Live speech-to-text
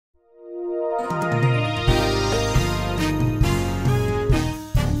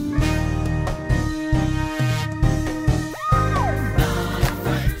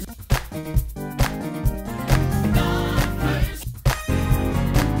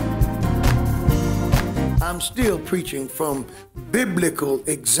I'm still preaching from biblical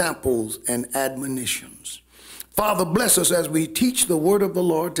examples and admonitions. Father, bless us as we teach the word of the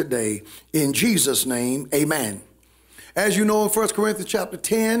Lord today. In Jesus' name, amen. As you know, in 1 Corinthians chapter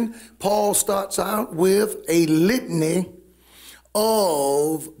 10, Paul starts out with a litany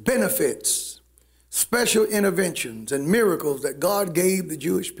of benefits, special interventions, and miracles that God gave the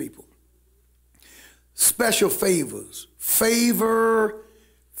Jewish people. Special favors, favors,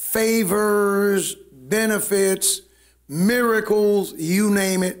 benefits, miracles, you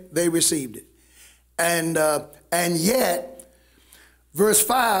name it, they received it. And yet, verse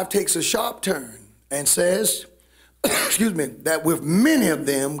 5 takes a sharp turn and says, excuse me, that with many of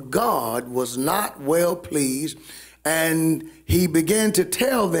them, God was not well pleased. And he began to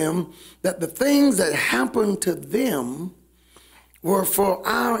tell them that the things that happened to them were for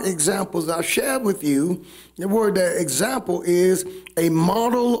our examples. I've shared with you the word that example is a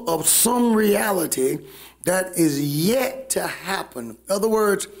model of some reality that is yet to happen. In other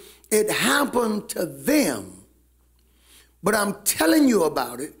words, it happened to them, but I'm telling you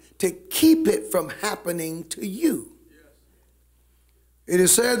about it to keep it from happening to you. It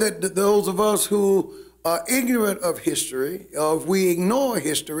is said that those of us who are ignorant of history, or if we ignore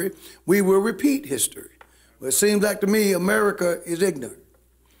history, we will repeat history. Well, it seems like to me America is ignorant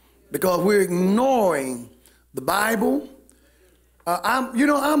because we're ignoring the Bible.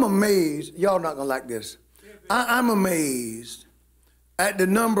 I'm amazed. Y'all not gonna like this. I'm amazed at the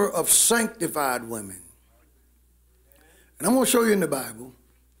number of sanctified women. And I'm gonna show you in the Bible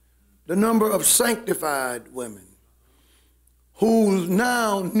the number of sanctified women whose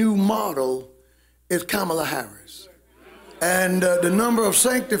now new model is Kamala Harris. And the number of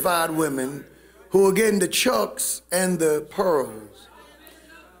sanctified women who are getting the chucks and the pearls.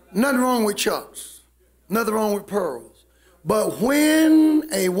 Nothing wrong with chucks, nothing wrong with pearls. But when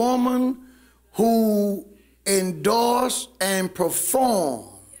a woman who endorsed and performed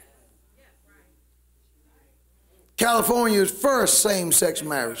California's first same-sex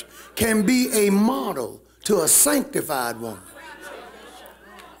marriage can be a model to a sanctified woman,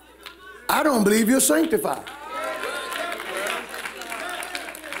 I don't believe you're sanctified.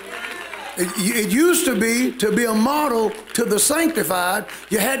 It used to be a model to the sanctified,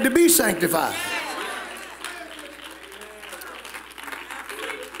 you had to be sanctified.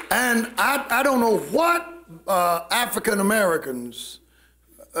 And I don't know what African Americans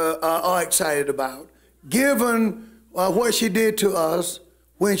are excited about, given what she did to us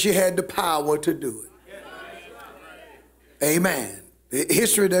when she had the power to do it. Amen.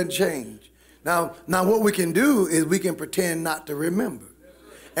 History doesn't change. Now what we can do is we can pretend not to remember,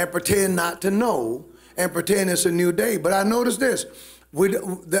 and pretend not to know, and pretend it's a new day. But I noticed this,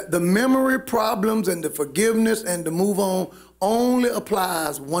 the memory problems and the forgiveness and the move on only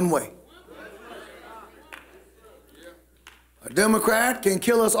applies one way. A Democrat can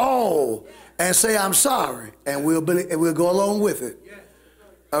kill us all and say, I'm sorry, and we'll go along with it.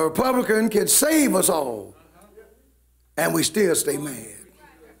 A Republican can save us all, and we still stay mad.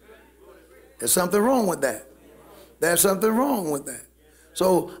 There's something wrong with that. There's something wrong with that.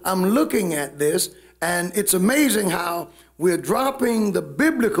 So I'm looking at this, and it's amazing how we're dropping the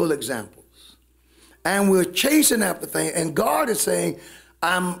biblical examples, and we're chasing after things, and God is saying,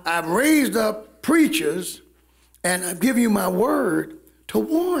 I've raised up preachers, and I've given you my word to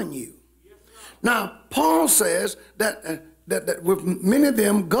warn you. Now, Paul says that with many of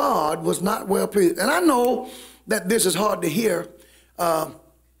them, God was not well pleased. And I know that this is hard to hear.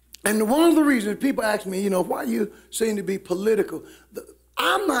 And one of the reasons people ask me, why you seem to be political,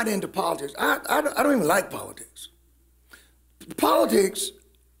 I'm not into politics. I don't even like politics. Politics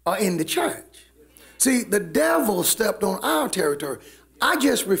are in the church. See, the devil stepped on our territory. I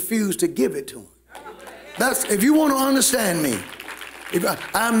just refuse to give it to him. That's, if you want to understand me,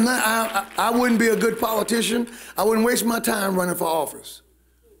 I wouldn't be a good politician. I wouldn't waste my time running for office.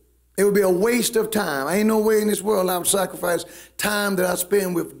 It would be a waste of time. Ain't no way in this world I would sacrifice time that I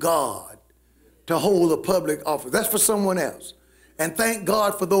spend with God to hold a public office. That's for someone else. And thank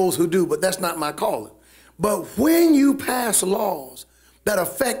God for those who do, but that's not my calling. But when you pass laws that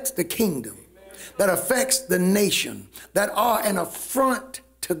affect the kingdom, that affects the nation, that are an affront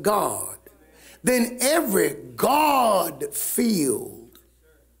to God, then every God-filled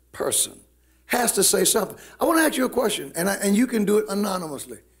person has to say something. I want to ask you a question, and you can do it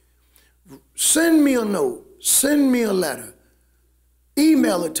anonymously. Send me a note, send me a letter,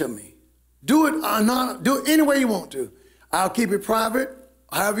 email it to me, Do it anonymous. Do it any way you want to. I'll keep it private,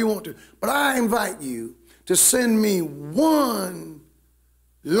 however you want to. But I invite you to send me one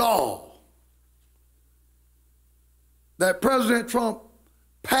law that President Trump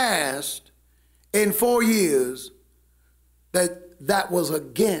passed in 4 years that was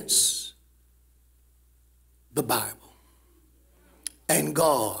against the Bible and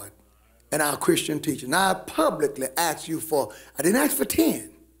God and our Christian teaching. Now, I publicly asked you for, I didn't ask for 10.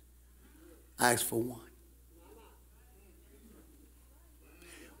 I asked for 1.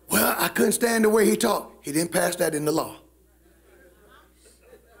 Well, I couldn't stand the way he talked. He didn't pass that into law.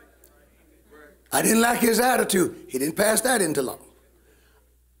 I didn't like his attitude. He didn't pass that into law.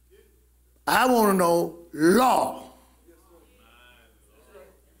 I want to know law.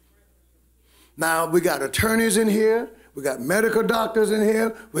 Now, we got attorneys in here. We got medical doctors in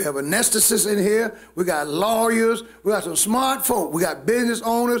here. We have anesthetists in here. We got lawyers. We got some smart folk. We got business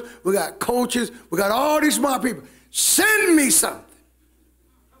owners. We got coaches. We got all these smart people. Send me something.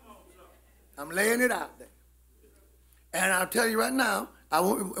 I'm laying it out there. And I'll tell you right now, I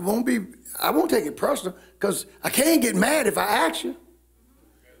won't take it personal because I can't get mad if I ask you.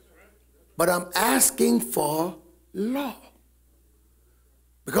 But I'm asking for law.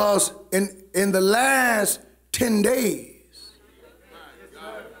 Because in the last 10 days,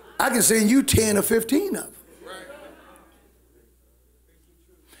 I can send you 10 or 15 of them.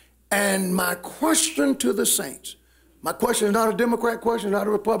 And my question to the saints, my question is not a Democrat question, not a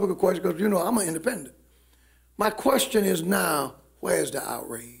Republican question, because you know I'm an independent. My question is now, where's the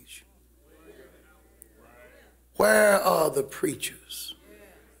outrage? Where are the preachers?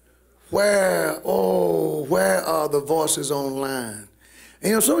 Where are the voices online? And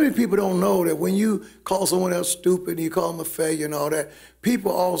you know, so many people don't know that when you call someone else stupid and you call them a failure and all that,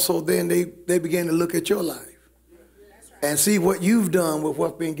 people also then they begin to look at your life and see what you've done with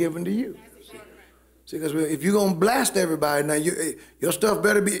what's been given to you. See, because if you're gonna blast everybody now, your stuff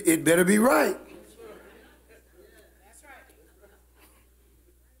better be right.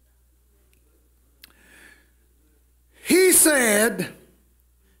 He said,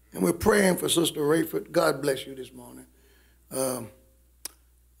 and we're praying for Sister Rayford. God bless you this morning.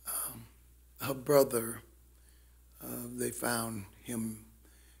 Her brother, they found him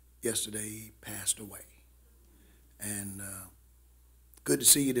yesterday. He passed away. And good to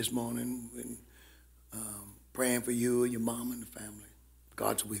see you this morning. And, praying for you and your mom and the family.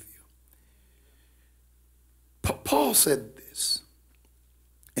 God's with you. Paul said this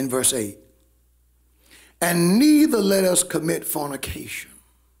in verse 8. And neither let us commit fornication,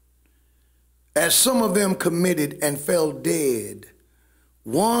 as some of them committed and fell dead,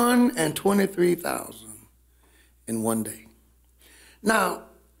 123,000 in one day. Now,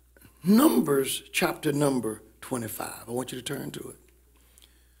 Numbers, chapter number 25. I want you to turn to it.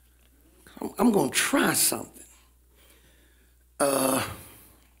 I'm going to try something.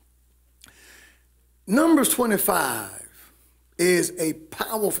 Numbers 25 is a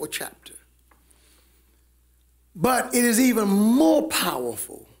powerful chapter. But it is even more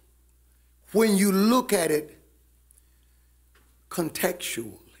powerful when you look at it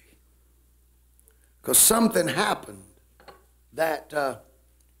contextually. Because something happened that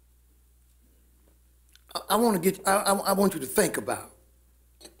I want you to think about.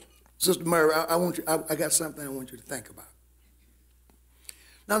 Sister Murray, I got something I want you to think about.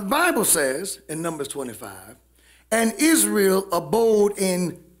 Now the Bible says in Numbers 25, and Israel abode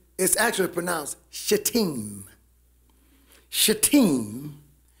in, it's actually pronounced Shittim. Shittim,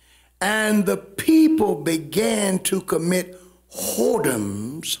 and the people began to commit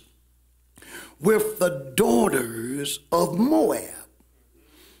whoredoms with the daughters of Moab.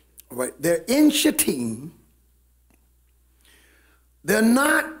 All right, they're in Shittim. They're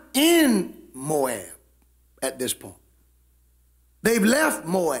not in Moab at this point. They've left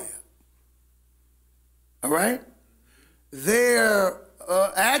Moab. All right? They're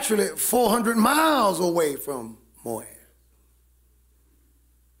actually 400 miles away from Moab.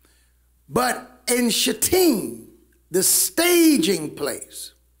 But in Shittim, the staging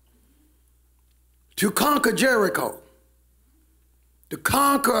place to conquer Jericho, to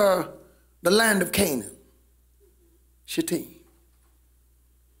conquer the land of Canaan, Shittim.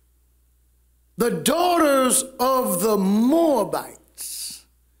 The daughters of the Moabites,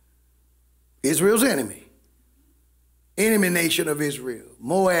 Israel's enemy nation of Israel,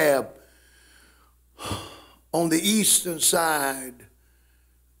 Moab, on the eastern side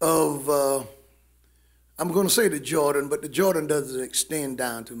of, I'm going to say the Jordan, but the Jordan doesn't extend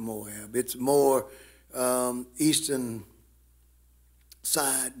down to Moab. It's more eastern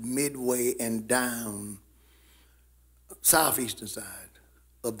side, midway, and down, southeastern side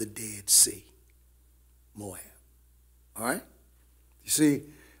of the Dead Sea, Moab. All right? You see,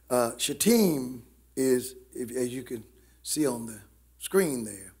 Shittim is, as you can see on the screen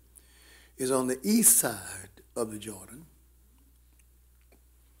there, is on the east side of the Jordan.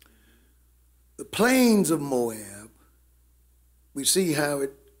 The plains of Moab, we see how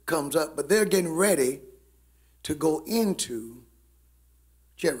it comes up, but they're getting ready to go into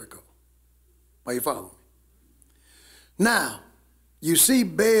Jericho. Are you following me? Now, you see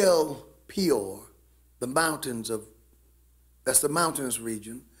Baal Peor, the mountains of, that's the mountainous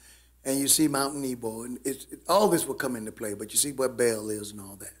region, and you see Mount Nebo, and all this will come into play, but you see where Baal is and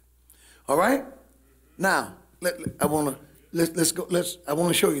all that. All right? Now, I want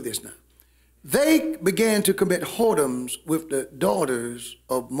to show you this now. They began to commit whoredoms with the daughters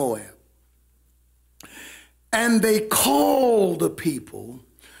of Moab. And they called the people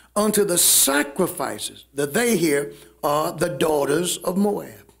unto the sacrifices that they here are the daughters of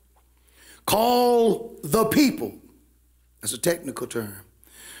Moab. Call the people, that's a technical term,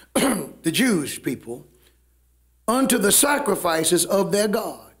 the Jewish people, unto the sacrifices of their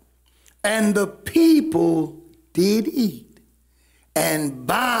God. And the people did eat and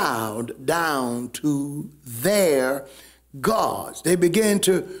bowed down to their gods. They began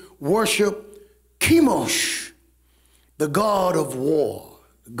to worship Chemosh, the god of war,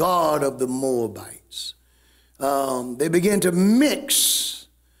 the god of the Moabites. They began to mix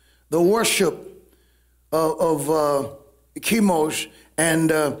the worship of Chemosh, and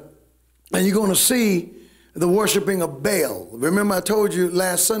you're going to see the worshiping of Baal. Remember I told you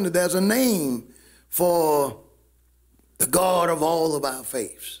last Sunday there's a name for the God of all of our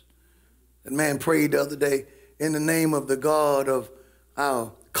faiths. That man prayed the other day in the name of the God of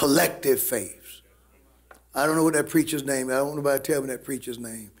our collective faiths. I don't know what that preacher's name is. I don't want nobody to tell me that preacher's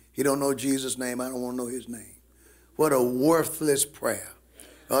name. He don't know Jesus' name. I don't want to know his name. What a worthless prayer.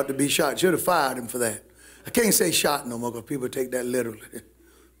 Ought to be shot. Should have fired him for that. I can't say shot no more because people take that literally.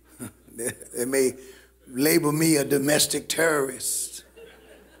 They may label me a domestic terrorist.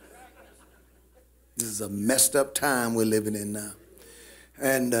 This is a messed up time we're living in now.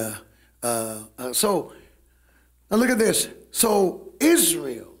 And so, now look at this. So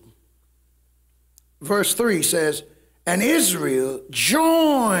Israel, verse 3 says, and Israel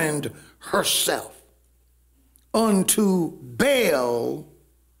joined herself unto Baal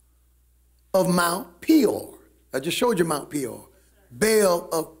of Mount Peor. I just showed you Mount Peor. Baal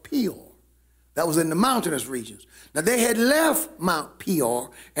of Peor. That was in the mountainous regions. Now they had left Mount Peor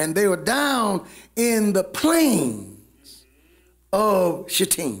and they were down in the plains of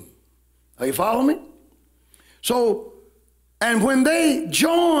Shittim. Are you following me? So, and when they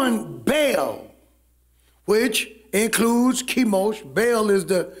joined Baal, which includes Chemosh, Baal is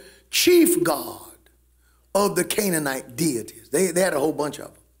the chief god of the Canaanite deities. They had a whole bunch of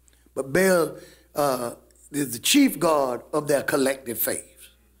them. But Baal is the chief god of their collective faiths.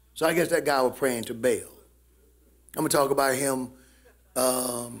 So I guess that guy was praying to Baal. I'm going to talk about him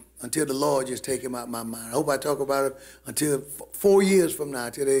until the Lord just take him out of my mind. I hope I talk about it until 4 years from now,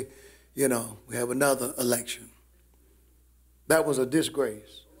 until they, you know, we have another election. That was a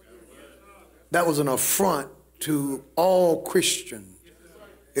disgrace. That was an affront to all Christians.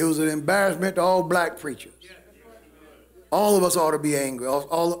 It was an embarrassment to all black preachers. All of us ought to be angry. We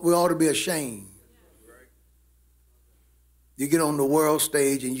ought to be ashamed. You get on the world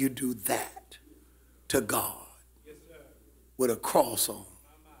stage and you do that to God with a cross on.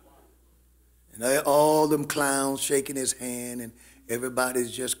 And all them clowns shaking his hand and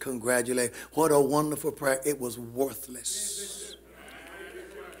everybody's just congratulating. What a wonderful prayer. It was worthless.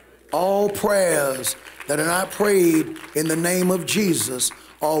 All prayers that are not prayed in the name of Jesus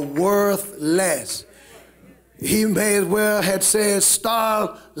are worthless. He may as well have said,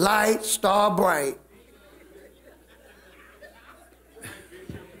 star light, star bright.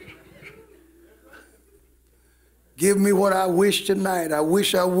 Give me what I wish tonight. I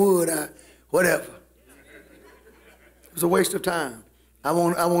wish I would. Whatever. It was a waste of time. I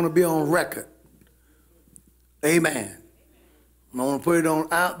want to be on record. Amen. I want to put it on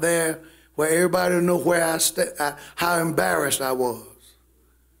out there where everybody will know where how embarrassed I was.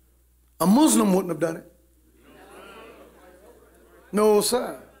 A Muslim wouldn't have done it. No,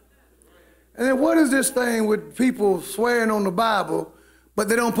 sir. And then what is this thing with people swearing on the Bible, but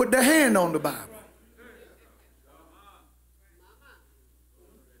they don't put their hand on the Bible?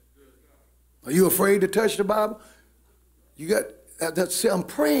 Are you afraid to touch the Bible? You got that's. I'm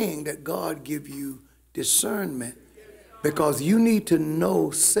praying that God give you discernment, because you need to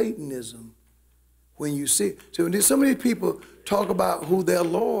know Satanism when you see it. So when some of these people talk about who their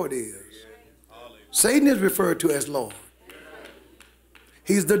Lord is, Satan is referred to as Lord.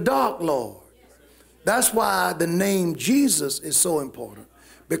 He's the dark Lord. That's why the name Jesus is so important,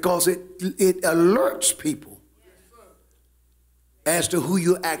 because it alerts people as to who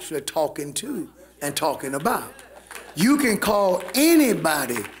you're actually talking to and talking about. You can call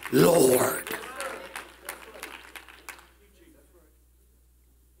anybody Lord.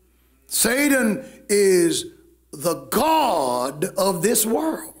 Satan is the God of this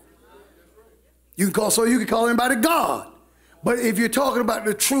world. You can call anybody God. But if you're talking about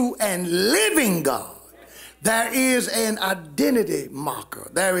the true and living God, there is an identity marker.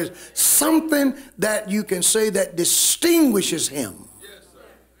 There is something that you can say that distinguishes him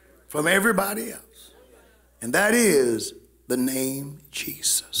from everybody else. And that is the name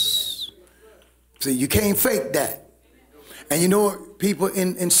Jesus. See, you can't fake that. And you know what people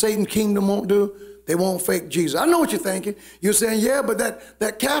in Satan's kingdom won't do? They won't fake Jesus. I know what you're thinking. You're saying, yeah, but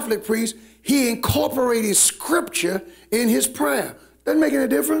that Catholic priest, he incorporated scripture in his prayer. Doesn't make any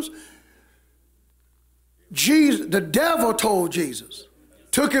difference. Jesus, the devil told Jesus,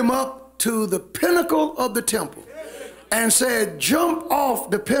 took him up to the pinnacle of the temple and said, jump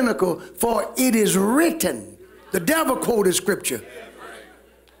off the pinnacle, for it is written. The devil quoted scripture.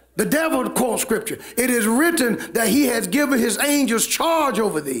 The devil quotes scripture. It is written that he has given his angels charge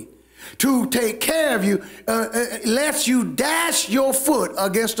over thee to take care of you, lest you dash your foot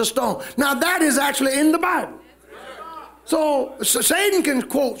against a stone. Now that is actually in the Bible. So Satan can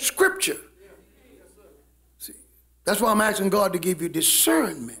quote scripture. See, that's why I'm asking God to give you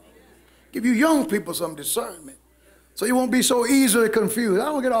discernment. Give you young people some discernment, so you won't be so easily confused. I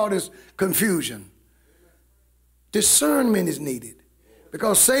don't get all this confusion. Discernment is needed,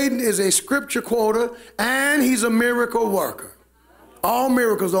 because Satan is a scripture quoter and he's a miracle worker. All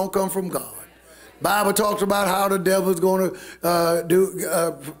miracles don't come from God. Bible talks about how the devil is going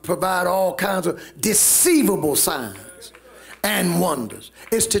to provide all kinds of deceivable signs and wonders.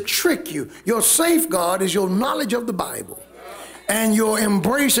 It's to trick you. Your safeguard is your knowledge of the Bible, and you're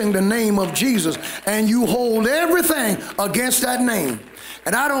embracing the name of Jesus, and you hold everything against that name.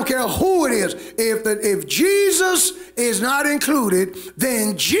 And I don't care who it is. If Jesus is not included,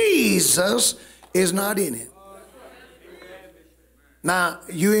 then Jesus is not in it. Now,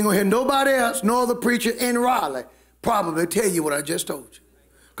 you ain't gonna hear nobody else, no other preacher in Raleigh probably tell you what I just told you,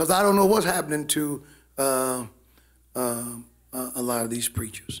 because I don't know what's happening to a lot of these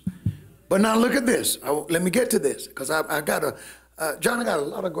preachers. But now look at this. Let me get to this, because I got John, I got a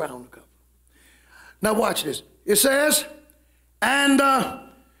lot of ground to cover. Now watch this. It says, and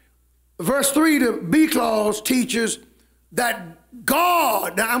verse 3, the B clause teaches that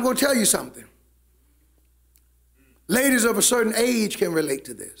God, now I'm going to tell you something. Ladies of a certain age can relate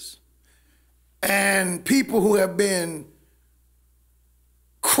to this. And people who have been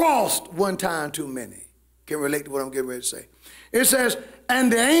crossed one time too many can relate to what I'm getting ready to say. It says, and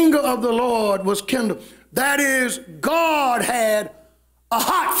the anger of the Lord was kindled. That is, God had a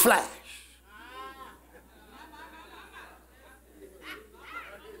hot flash.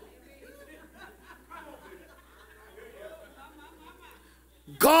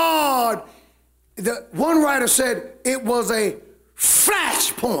 God, one writer said it was a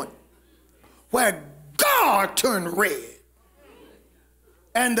flashpoint where God turned red.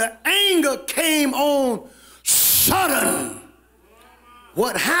 And the anger came on sudden.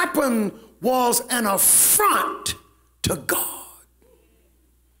 What happened was an affront to God.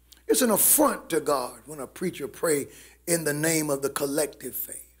 It's an affront to God when a preacher prays in the name of the collective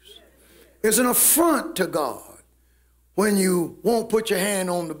faith. It's an affront to God when you won't put your hand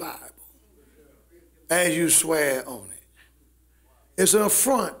on the Bible as you swear on it. It's an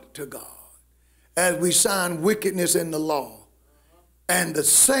affront to God as we sign wickedness in the law and the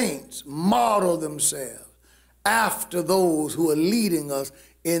saints model themselves after those who are leading us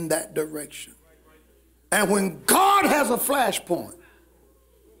in that direction. And when God has a flashpoint,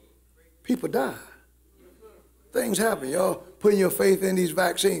 people die. Things happen. Y'all putting your faith in these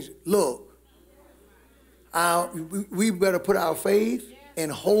vaccines. Look, we better put our faith in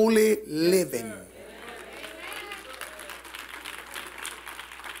holy living.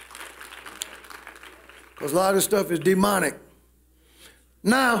 Because a lot of this stuff is demonic.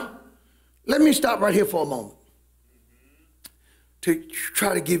 Now, let me stop right here for a moment to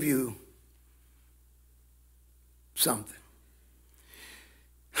try to give you something.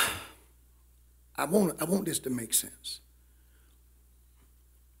 I want this to make sense.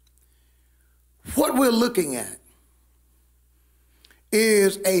 What we're looking at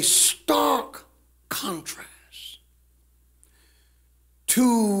is a stark contrast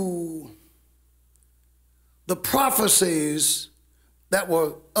to the prophecies that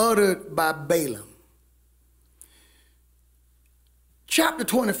were uttered by Balaam. chapter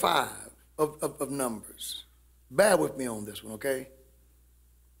 25 of Numbers. Bear with me on this one, okay?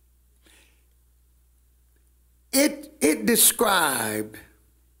 It described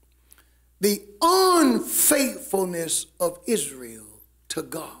the unfaithfulness of Israel to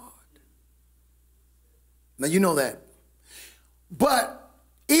God. Now you know that. But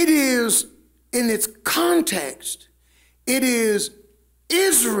it is, in its context, it is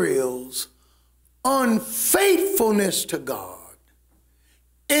Israel's unfaithfulness to God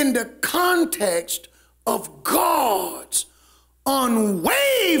in the context of God's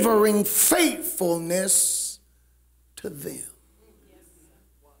unwavering faithfulness to them.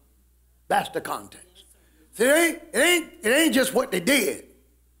 That's the context. See, it ain't just what they did.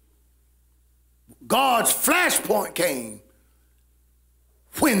 God's flashpoint came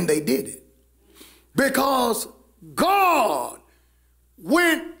when they did it. Because God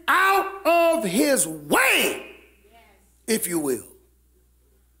went out of his way, if you will,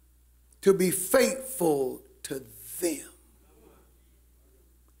 to be faithful to them.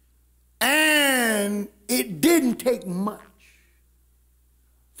 And it didn't take much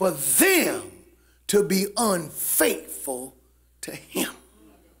for them to be unfaithful to him.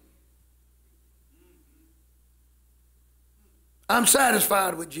 I'm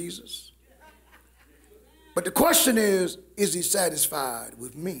satisfied with Jesus. But the question is he satisfied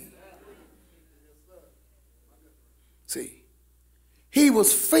with me? See, he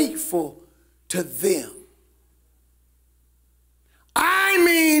was faithful to them. I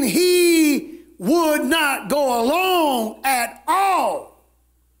mean, he would not go along at all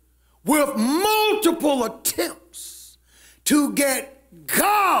with multiple attempts to get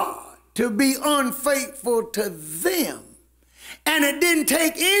God to be unfaithful to them. And it didn't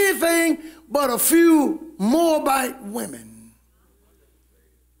take anything but a few Moabite women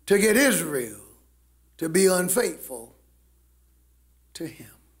to get Israel to be unfaithful to him.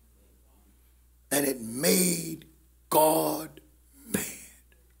 And it made God mad.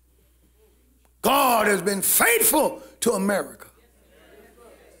 God has been faithful to America.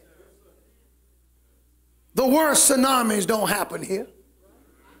 The worst tsunamis don't happen here.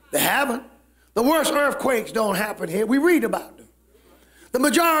 They haven't. The worst earthquakes don't happen here. We read about them. The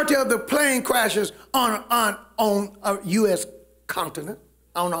majority of the plane crashes on a U.S. continent,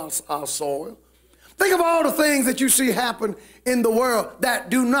 on our soil. Think of all the things that you see happen in the world that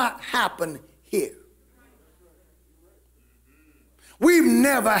do not happen here. We've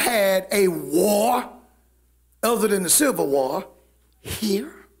never had a war other than the Civil War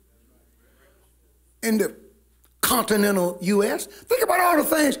here in the continental U.S. Think about all the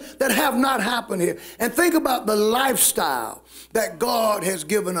things that have not happened here. And think about the lifestyle that God has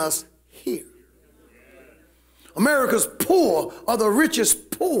given us here. America's poor are the richest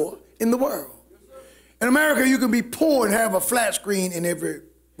poor in the world. In America, you can be poor and have a flat screen in every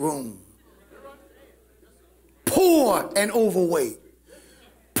room. Poor and overweight.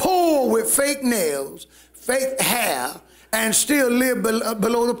 Poor with fake nails, fake hair, and still live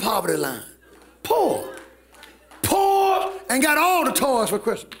below the poverty line. Poor. Poor and got all the toys for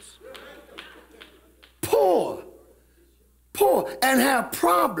Christmas. Poor. Poor and have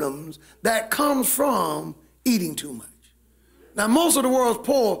problems that come from eating too much. Now, most of the world's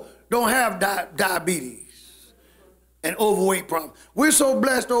poor don't have diabetes and overweight problems. We're so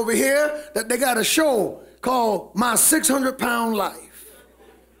blessed over here that they got a show called My 600-Pound Life.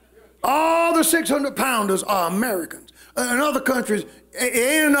 All the 600-pounders are Americans. In other countries, it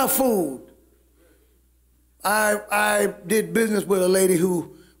ain't enough food. I did business with a lady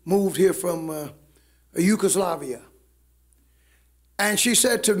who moved here from Yugoslavia. And she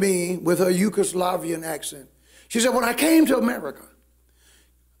said to me with her Yugoslavian accent, she said, when I came to America,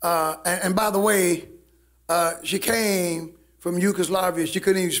 and by the way, she came from Yugoslavia, she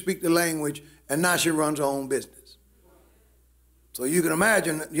couldn't even speak the language, and now she runs her own business. So you can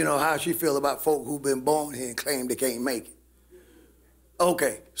imagine, you know, how she feel about folk who've been born here and claim they can't make it.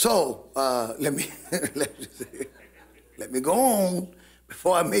 Okay, so let me go on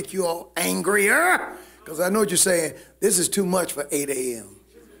before I make you all angrier, because I know what you're saying. This is too much for 8 a.m.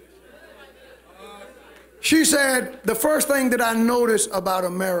 She said, the first thing that I noticed about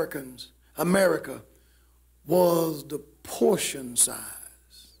America, was the portion size.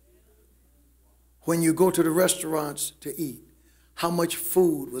 When you go to the restaurants to eat, how much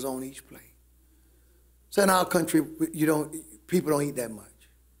food was on each plate. So in our country, people don't eat that much.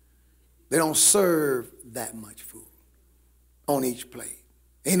 They don't serve that much food on each plate.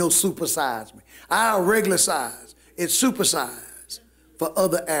 Ain't no super size. Our regular size is super size for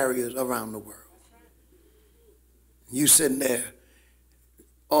other areas around the world. You sitting there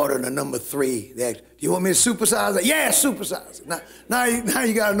ordering a number 3. They ask, do you want me to supersize it? Yeah, supersize it. Now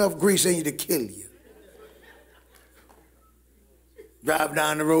you got enough grease in you to kill you. Drive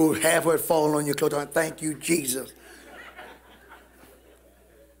down the road, halfway falling on your clothes. Thank you, Jesus.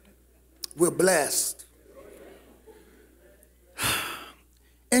 We're blessed.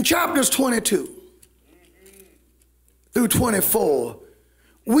 In chapters 22 through 24,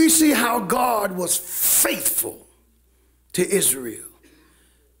 we see how God was faithful to Israel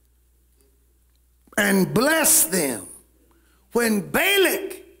and blessed them when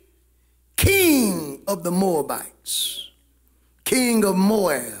Balak, king of the Moabites, king of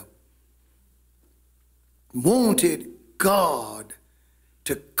Moab, wanted God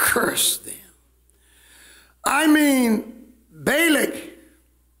to curse them. I mean, Balak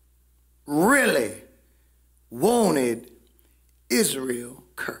really wanted Israel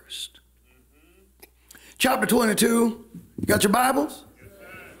cursed. Chapter 22, you got your Bibles?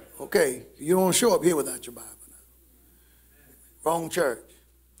 Okay, you don't show up here without your Bible now. Wrong church.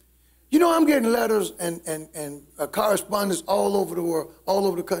 You know, I'm getting letters and correspondence all over the world, all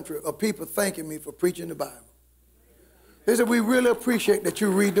over the country, of people thanking me for preaching the Bible. They said, we really appreciate that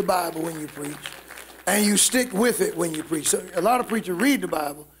you read the Bible when you preach, and you stick with it when you preach. So a lot of preachers read the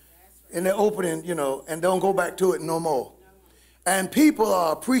Bible, and they're opening, you know, and don't go back to it no more. And people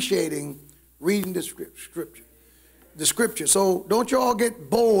are appreciating reading the scripture. So don't you all get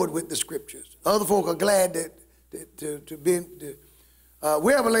bored with the scriptures. Other folk are glad to be.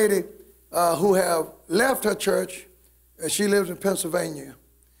 We have a lady who have left her church. She lives in Pennsylvania,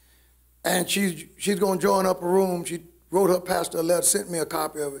 and she's going to join up a room. She wrote her pastor a letter, sent me a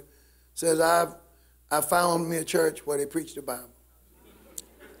copy of it. Says, I found me a church where they preach the Bible.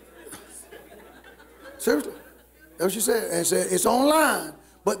 Seriously. That's what she said. And said, it's online,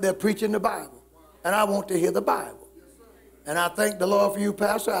 but they're preaching the Bible. And I want to hear the Bible. And I thank the Lord for you,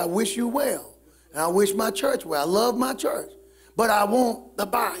 Pastor. I wish you well. And I wish my church well. I love my church. But I want the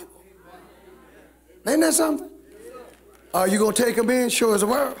Bible. Ain't that something? Are you going to take them in? Sure as the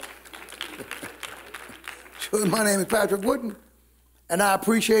world. Sure, my name is Patrick Wooden. And I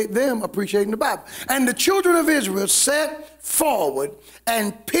appreciate them appreciating the Bible. And the children of Israel set forward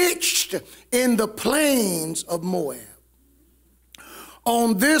and pitched in the plains of Moab,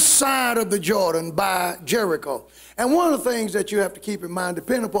 on this side of the Jordan by Jericho. And one of the things that you have to keep in mind,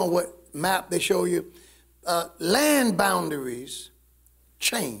 depending upon what map they show you, land boundaries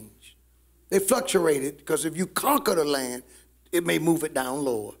change. They fluctuated, because if you conquer the land, it may move it down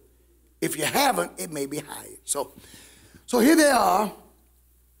lower. If you haven't, it may be higher. So here they are.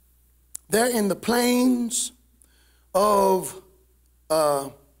 They're in the plains of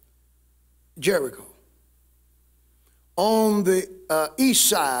Jericho, on the east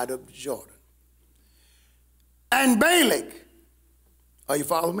side of Jordan. And Balak, are you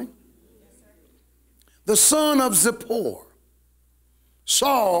following me? The son of Zippor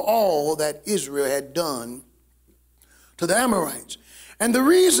saw all that Israel had done to the Amorites. And the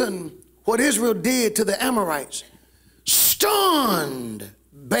reason what Israel did to the Amorites stunned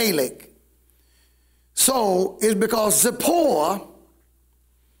Balak so is because Zippor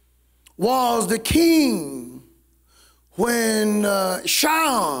was the king when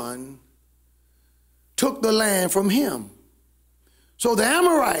Sihon took the land from him. So the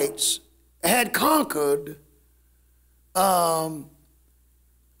Amorites had conquered, in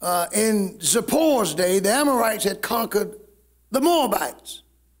Zippor's day, the Amorites had conquered the Moabites.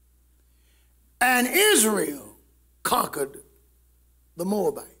 And Israel conquered the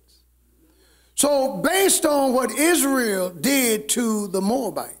Moabites. So based on what Israel did to the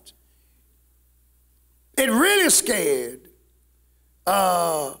Moabites, it really scared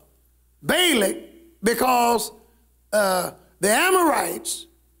Balak, because the Amorites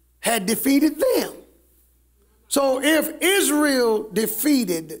had defeated them. So if Israel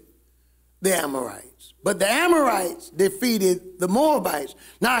defeated the Amorites, but the Amorites defeated the Moabites,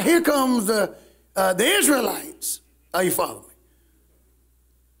 now here comes the Israelites. Are you following me?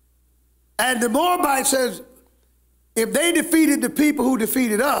 And the Moabite says, if they defeated the people who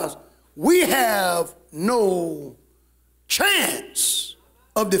defeated us, we have no chance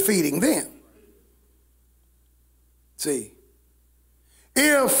of defeating them. See,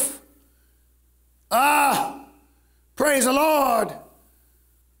 if, praise the Lord,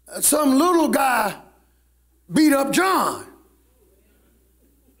 some little guy beat up John,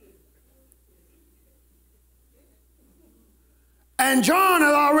 and John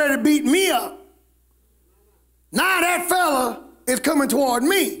had already beat me up, now that fella is coming toward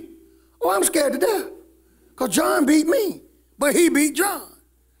me. Oh, I'm scared to death, because John beat me, but he beat John.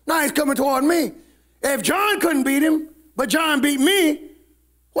 Now he's coming toward me. If John couldn't beat him, but John beat me,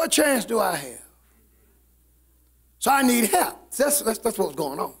 What chance do I have? So I need help. That's what's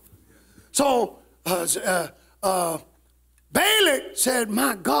going on. So Balak said,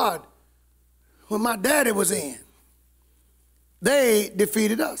 my God, when my daddy was in, they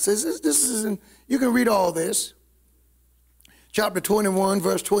defeated us. This is you can read all this. Chapter 21,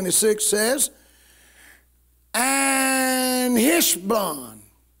 verse 26 says, and Heshbon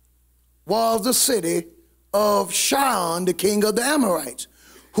was the city of Sihon, the king of the Amorites,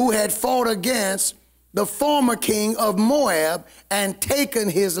 who had fought against the former king of Moab and taken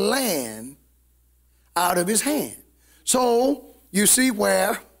his land out of his hand. So you see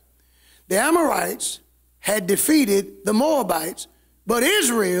where the Amorites had defeated the Moabites, but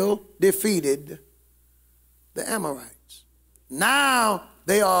Israel defeated the Amorites. Now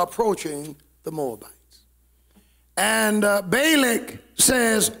they are approaching the Moabites. And Balak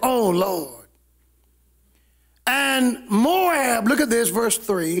says, oh Lord. And Moab, look at this, verse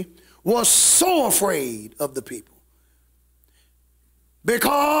 3, was so afraid of the people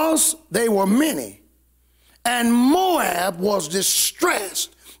because they were many. And Moab was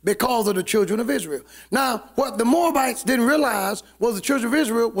distressed because of the children of Israel. Now, what the Moabites didn't realize was the children of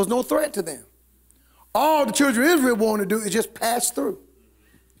Israel was no threat to them. All the children of Israel wanted to do is just pass through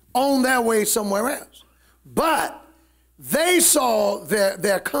on their way somewhere else. But they saw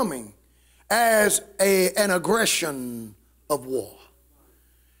their coming as an aggression of war.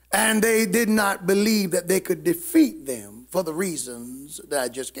 And they did not believe that they could defeat them for the reasons that I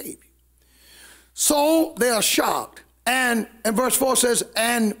just gave you. So they are shocked. And verse 4 says,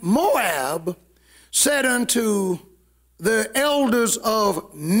 and Moab said unto the elders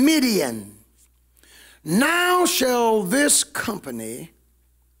of Midian, now shall this company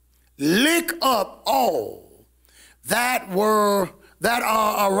lick up all that are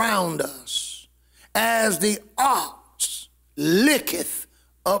around us, as the ox licketh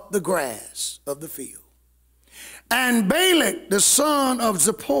up the grass of the field. And Balak, the son of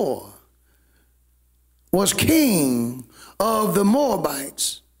Zippor, was king of the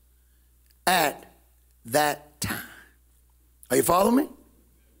Moabites at that time. Are you following me?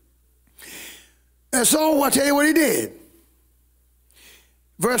 And so I'll tell you what he did.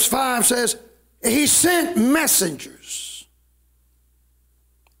 Verse 5 says, he sent messengers,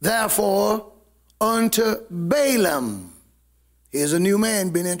 therefore, unto Balaam. Here's a new man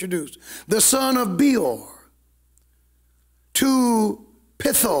being introduced. The son of Beor, to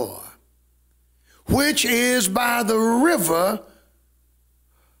Pithor, which is by the river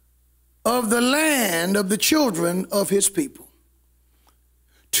of the land of the children of his people,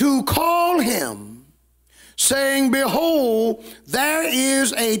 to call him, saying, behold, there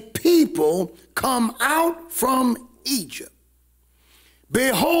is a people come out from Egypt.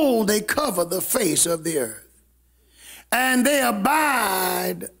 Behold, they cover the face of the earth, and they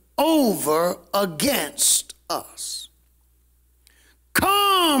abide over against us.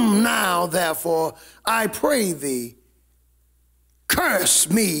 Come now, therefore, I pray thee, curse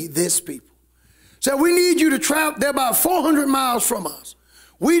me this people. So we need you to travel. They're about 400 miles from us.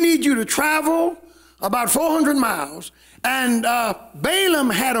 We need you to travel about 400 miles. And Balaam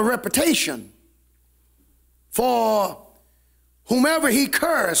had a reputation for whomever he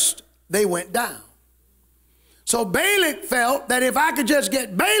cursed, they went down. So Balak felt that if I could just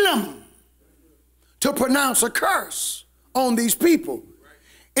get Balaam to pronounce a curse on these people,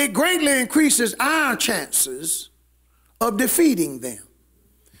 it greatly increases our chances of defeating them.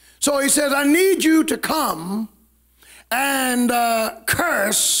 So he says, I need you to come and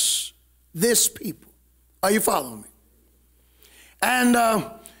curse this people. Are you following me? And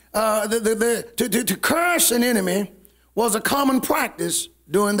to curse an enemy was a common practice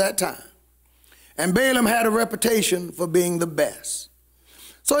during that time. And Balaam had a reputation for being the best.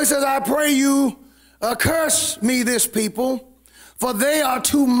 So he says, I pray you curse me this people, for they are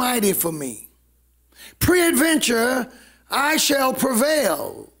too mighty for me. Peradventure I shall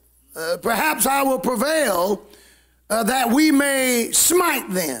prevail. Perhaps I will prevail that we may smite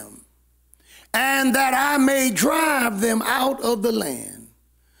them, and that I may drive them out of the land.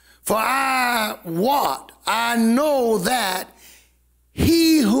 For I know that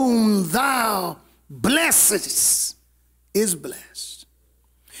he whom thou blessest is blessed,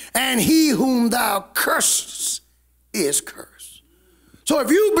 and he whom thou cursest is cursed. So if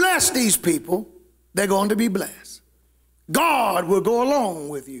you bless these people, they're going to be blessed. God will go along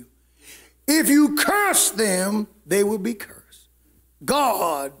with you. If you curse them, they will be cursed.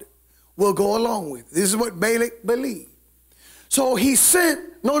 God will go along with you. This is what Balak believed. So he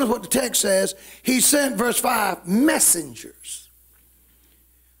sent, notice what the text says, he sent, verse 5, messengers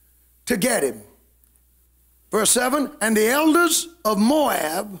to get him. Verse 7, and the elders of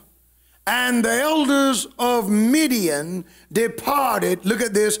Moab and the elders of Midian departed, look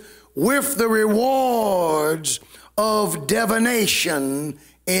at this, with the rewards of divination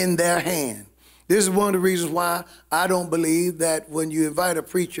in their hand. This is one of the reasons why I don't believe that when you invite a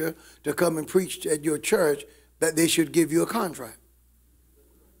preacher to come and preach at your church, that they should give you a contract.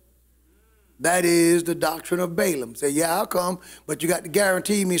 That is the doctrine of Balaam. Say, yeah, I'll come, but you got to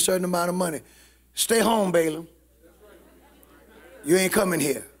guarantee me a certain amount of money. Stay home, Balaam. You ain't coming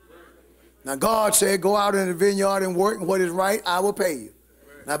here. Now, God said, go out in the vineyard and work, and what is right, I will pay you.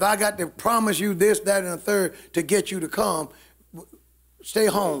 Now, if I got to promise you this, that, and the third to get you to come, stay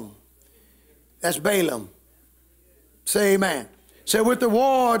home. That's Balaam. Say amen. Say, with the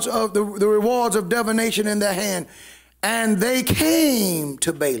rewards of the rewards of divination in their hand, and they came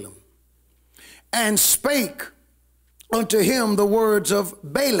to Balaam and spake unto him the words of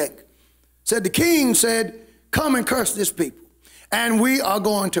Balak. Said, the king said, come and curse this people, and we are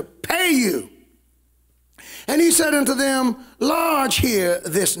going to pay you. And he said unto them, lodge here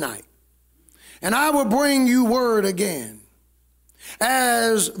this night, and I will bring you word again,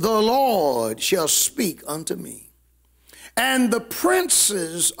 as the Lord shall speak unto me. And the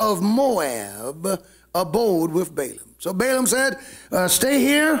princes of Moab abode with Balaam. So Balaam said, stay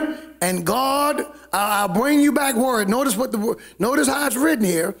here, and God, I'll bring you back word. Notice how it's written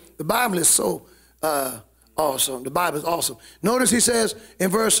here. The Bible is so awesome. The Bible is awesome. Notice he says in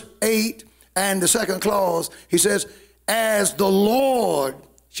verse 8 and the second clause, he says, as the Lord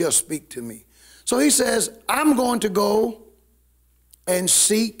shall speak to me. So he says, I'm going to go and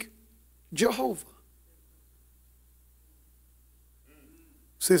seek Jehovah.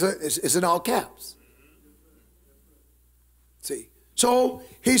 See, it's in all caps. See, so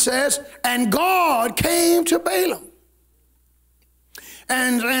he says, and God came to Balaam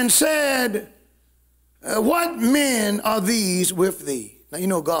and said, what men are these with thee? Now, you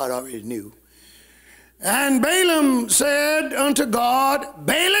know God already knew. And Balaam said unto God,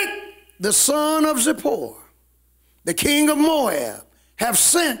 Balak, the son of Zippor, the king of Moab, have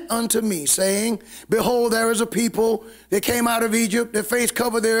sent unto me, saying, behold, there is a people that came out of Egypt, their face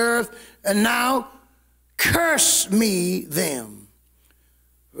covered the earth, and now curse me them.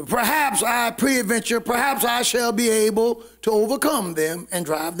 Perhaps I shall be able to overcome them and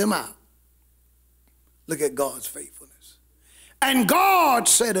drive them out. Look at God's faithfulness. And God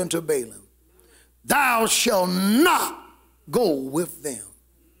said unto Balaam, thou shalt not go with them.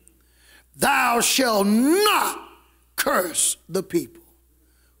 Thou shalt not curse the people,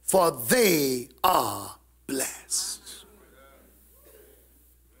 for they are blessed.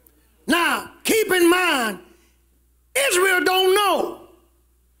 Now, keep in mind, Israel don't know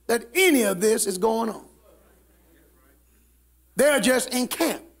that any of this is going on. They're just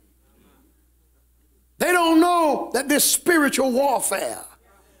encamped. They don't know that this spiritual warfare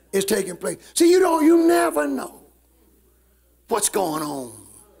is taking place. See, you never know what's going on.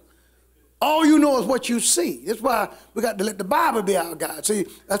 All you know is what you see. That's why we got to let the Bible be our guide. See,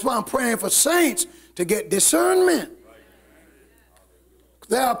 that's why I'm praying for saints to get discernment.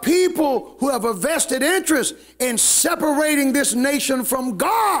 There are people who have a vested interest in separating this nation from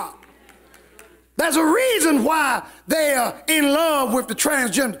God. There's a reason why they are in love with the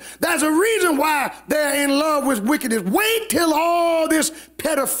transgender. There's a reason why they're in love with wickedness. Wait till all this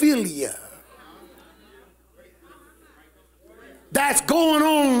pedophilia that's going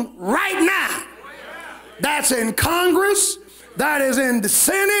on right now. That's in Congress. That is in the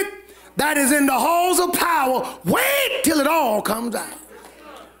Senate. That is in the halls of power. Wait till it all comes out.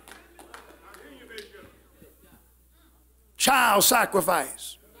 Child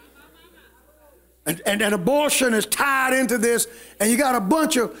sacrifice. And abortion is tied into this, and you got a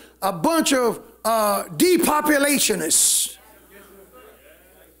bunch of depopulationists.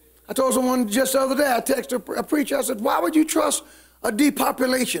 I told someone just the other day, I texted a preacher, I said, why would you trust a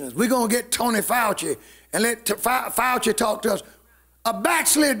depopulationist? We're going to get Tony Fauci and let Fauci talk to us. A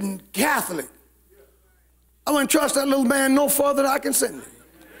backslidden Catholic. I wouldn't trust that little man no further than I can send him.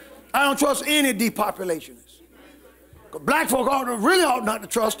 I don't trust any depopulationists. Black folk really ought not to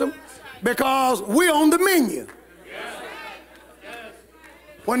trust them, because we're on the menu.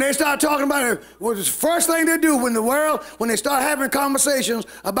 When they start talking about it, well, the first thing they do when they start having conversations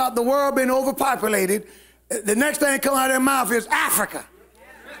about the world being overpopulated, the next thing that comes out of their mouth is Africa.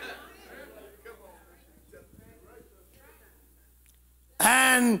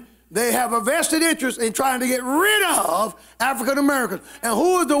 And they have a vested interest in trying to get rid of African Americans. And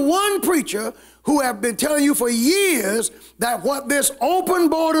who is the one preacher who have been telling you for years that what this open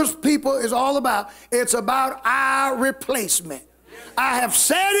borders people is all about? It's about our replacement. I have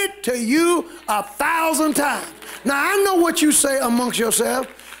said it to you 1,000 times. Now, I know what you say amongst yourselves.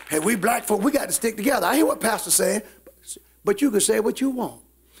 Hey, we black folk, we got to stick together. I hear what Pastor's saying, but you can say what you want.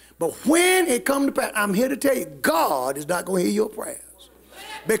 But when it comes to pass, I'm here to tell you, God is not going to hear your prayers.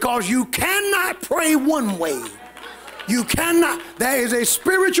 Because you cannot pray one way. You cannot. There is a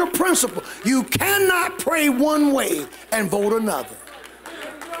spiritual principle. You cannot pray one way and vote another.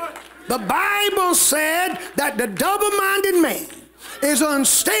 The Bible said that the double-minded man is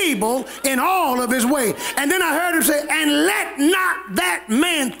unstable in all of his way. And then I heard him say, and let not that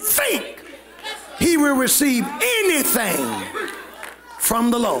man think he will receive anything from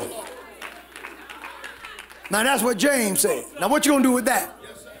the Lord. Now that's what James said. Now what you gonna do with that?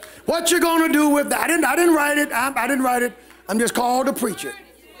 What you gonna do with that? I didn't write it. I didn't write it. I'm just called to preach it.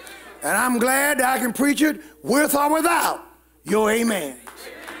 And I'm glad that I can preach it with or without your amen.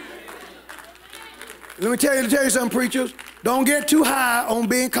 Let me tell you something, preachers. Don't get too high on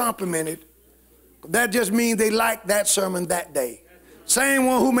being complimented. That just means they like that sermon that day. Same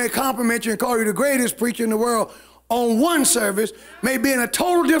one who may compliment you and call you the greatest preacher in the world on one service may be in a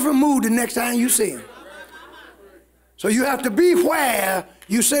total different mood the next time you see him. So you have to be where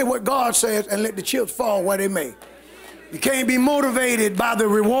you say what God says and let the chips fall where they may. You can't be motivated by the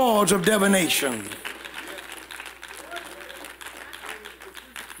rewards of divination.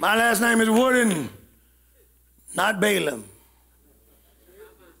 My last name is Wooden, not Balaam.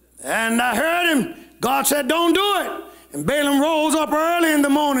 And I heard him. God said, don't do it. And Balaam rose up early in the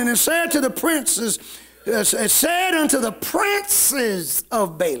morning and said to the princes, said unto the princes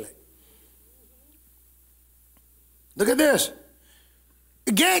of Balak, look at this.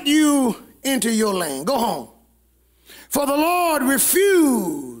 Get you into your land. Go home. For the Lord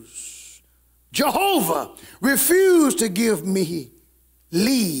refused, Jehovah refused to give me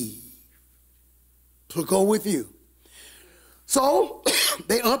leave to go with you. So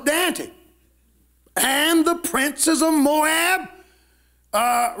they upped the ante. And the princes of Moab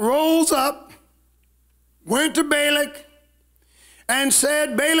rose up, went to Balak, and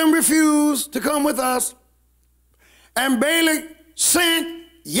said, Balaam refused to come with us. And Balak sent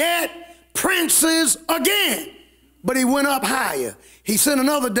yet princes again. But he went up higher. He sent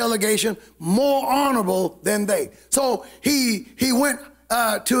another delegation more honorable than they. So he went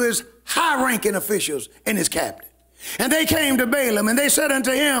to his high-ranking officials and his cabinet. And they came to Balaam, and they said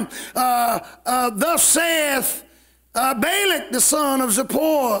unto him, thus saith Balak the son of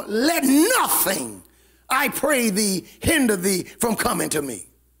Zippor, let nothing, I pray thee, hinder thee from coming to me.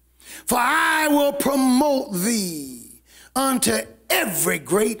 For I will promote thee unto every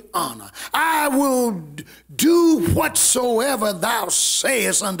great honor. I will do whatsoever thou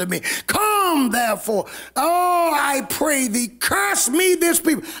sayest unto me. Come therefore, oh, I pray thee, curse me this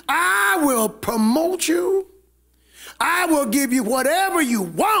people. I will promote you. I will give you whatever you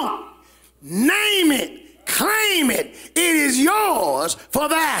want. Name it, claim it. It is yours for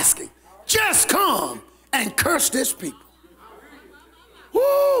the asking. Just come and curse this people.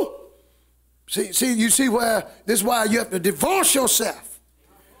 Woo! You see where this is why you have to divorce yourself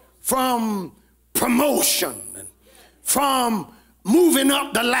from promotion and from moving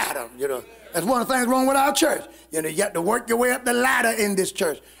up the ladder. You know, that's one of the things wrong with our church. You know, you have to work your way up the ladder in this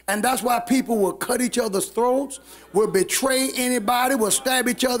church. And that's why people will cut each other's throats, will betray anybody, will stab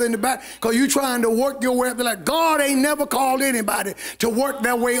each other in the back, because you're trying to work your way up the ladder. God ain't never called anybody to work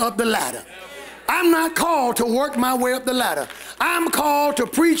their way up the ladder. I'm not called to work my way up the ladder. I'm called to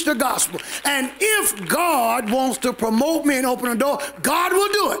preach the gospel. And if God wants to promote me and open a door, God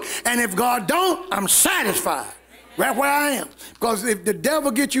will do it. And if God don't, I'm satisfied right where I am. Because if the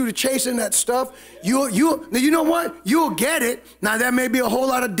devil gets you to chasing that stuff, you know what? You'll get it. Now, there may be a whole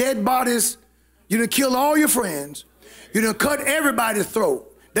lot of dead bodies. You done killed all your friends. You done cut everybody's throat.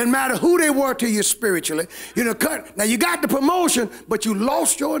 Doesn't matter who they were to you spiritually. You done cut. Now, you got the promotion, but you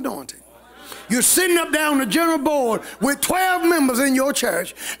lost your anointing. You're sitting up there on the general board with 12 members in your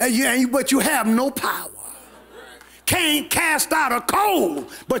church, but you have no power. Can't cast out a coal,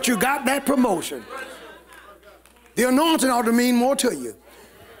 but you got that promotion. The anointing ought to mean more to you.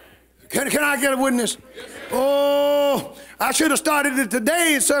 Can I get a witness? Oh, I should have started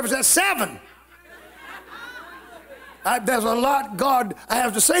today's service at 7. There's a lot, God, I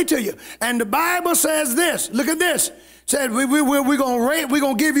have to say to you. And the Bible says this. Look at this. Said we're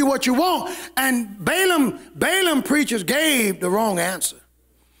gonna give you what you want. And Balaam preachers gave the wrong answer.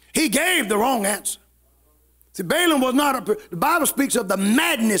 He gave the wrong answer. See, Balaam was not the Bible speaks of the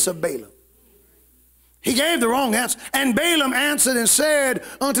madness of Balaam. He gave the wrong answer. And Balaam answered and said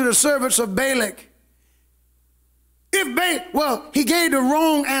unto the servants of Balak, he gave the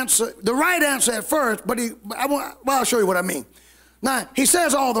wrong answer, the right answer at first, but I'll show you what I mean. Now, he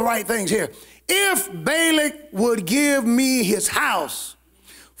says all the right things here. If Balak would give me his house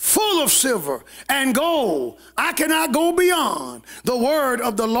full of silver and gold, I cannot go beyond the word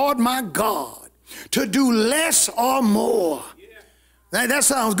of the Lord my God to do less or more. That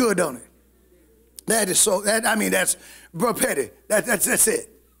sounds good, don't it? That is so, I mean, that's petty. That's it.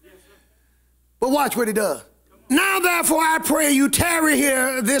 But watch what he does. Now, therefore, I pray you tarry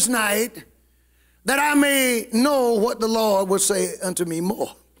here this night, that I may know what the Lord will say unto me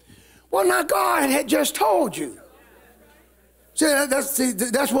more. Well, now God had just told you. See,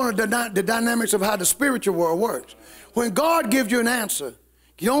 that's one of the dynamics of how the spiritual world works. When God gives you an answer,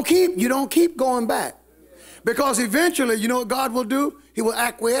 you don't keep going back. Because eventually, you know what God will do? He will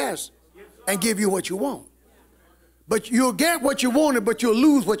acquiesce and give you what you want. But you'll get what you wanted, but you'll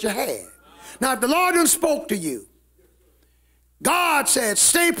lose what you had. Now, if the Lord done spoke to you, God said,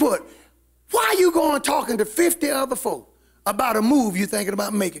 stay put. Why are you going talking to 50 other folk about a move you're thinking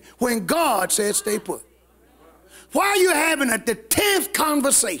about making when God said stay put? Why are you having the 10th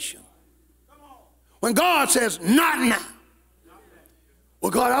conversation when God says not now?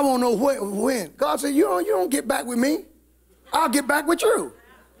 Well, God, I want to know when. God said, you don't get back with me. I'll get back with you.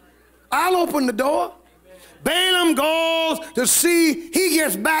 I'll open the door. Balaam goes to see, he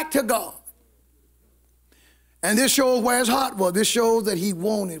gets back to God. And this shows where his heart was. This shows that he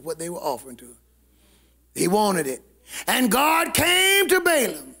wanted what they were offering to him. He wanted it. And God came to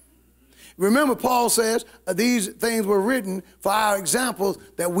Balaam. Remember, Paul says these things were written for our examples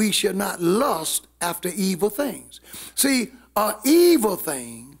that we should not lust after evil things. See, an evil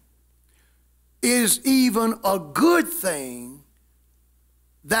thing is even a good thing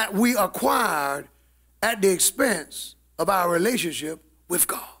that we acquired at the expense of our relationship with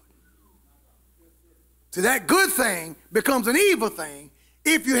God. So that good thing becomes an evil thing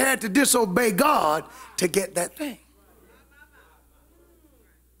if you had to disobey God to get that thing.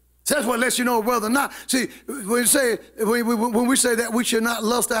 So that's what lets you know whether or not. See, when we say that we should not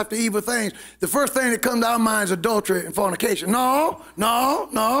lust after evil things, the first thing that comes to our mind is adultery and fornication. No.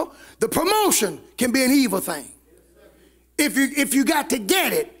 The promotion can be an evil thing if you got to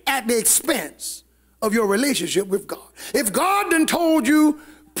get it at the expense of your relationship with God. If God done told you,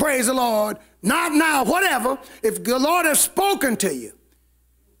 praise the Lord, not now, whatever, if the Lord has spoken to you,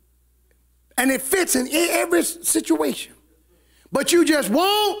 and it fits in every situation, but you just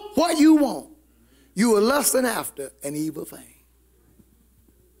want what you want, you are lusting after an evil thing.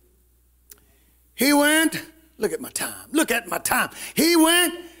 He went, look at my time, he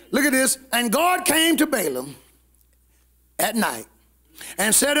went, look at this, and God came to Balaam at night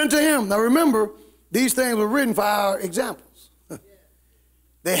and said unto him, now remember, these things were written for our examples.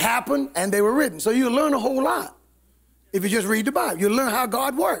 They happened and they were written. So you'll learn a whole lot if you just read the Bible. You'll learn how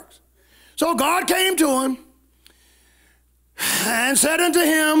God works. So God came to him and said unto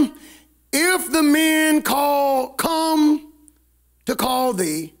him, if the men come to call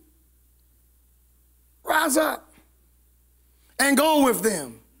thee, rise up and go with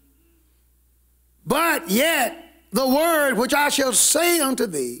them. But yet the word which I shall say unto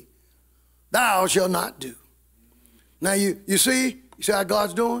thee, thou shalt not do. Now you see how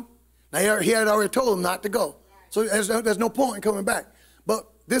God's doing? Now he had already told him not to go. So there's no point in coming back. But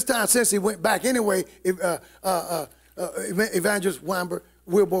this time, since he went back anyway, Evangelist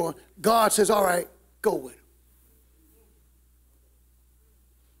Wilborn, God says, all right, go with him.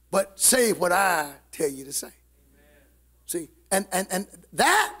 But say what I tell you to say. Amen. See, and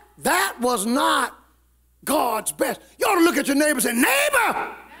that was not God's best. You ought to look at your neighbor and say,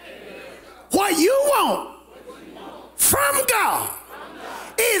 neighbor, what you want from God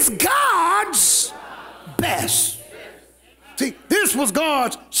is God's best. See, this was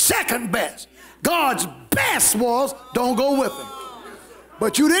God's second best. God's best was don't go with him.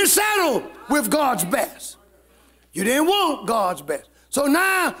 But you didn't settle with God's best. You didn't want God's best. So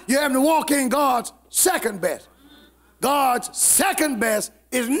now you're having to walk in God's second best. God's second best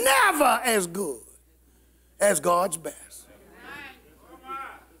is never as good as God's best.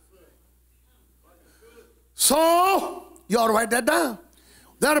 So you ought to write that down.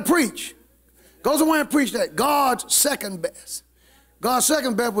 That'll preach. Go somewhere and preach that. God's second best. God's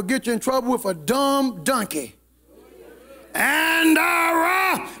second best will get you in trouble with a dumb donkey. And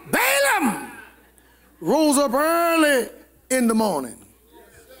Balaam rose up early in the morning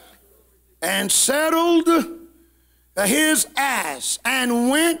and saddled his ass and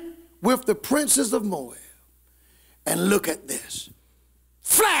went with the princes of Moab. And look at this.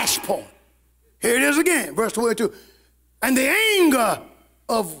 Flashpoint. Here it is again, verse 22. And the anger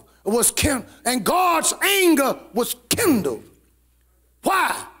was kindled, and God's anger was kindled.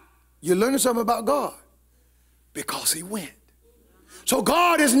 Why? You're learning something about God. Because he went. So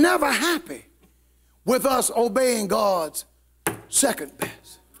God is never happy with us obeying God's second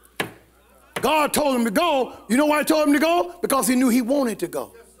best. God told him to go. You know why he told him to go? Because he knew he wanted to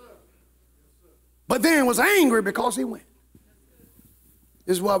go. But then was angry because he went.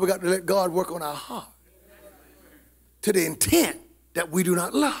 This is why we got to let God work on our heart to the intent that we do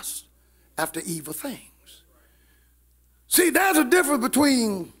not lust after evil things. See, there's a difference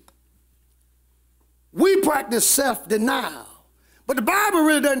between we practice self-denial, but the Bible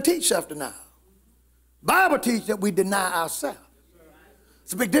really doesn't teach self-denial. The Bible teaches that we deny ourselves.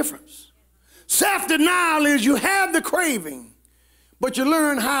 It's a big difference. Self-denial is you have the craving, but you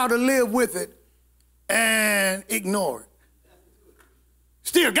learn how to live with it and ignore it.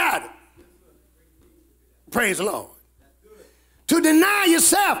 Still got it. Praise the Lord. To deny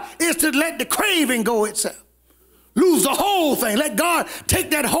yourself is to let the craving go itself. Lose the whole thing. Let God take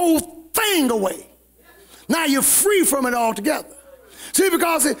that whole thing away. Now you're free from it altogether. See,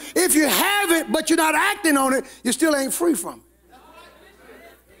 because if you have it but you're not acting on it, you still ain't free from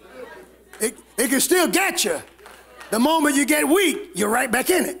it. It can still get you. The moment you get weak, you're right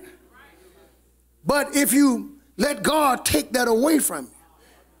back in it. But if you let God take that away from you,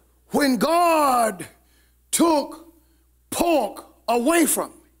 when God took pork away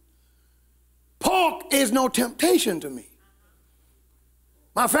from me, pork is no temptation to me.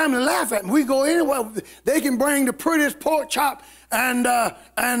 My family laugh at me. We go anywhere. They can bring the prettiest pork chop and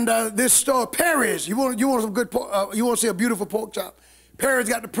this store Perry's. You want some good pork? You want to see a beautiful pork chop? Perry's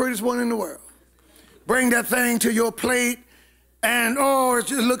got the prettiest one in the world. Bring that thing to your plate, and oh, it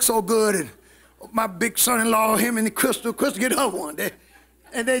just looks so good. And my big son-in-law, him and Crystal get her one.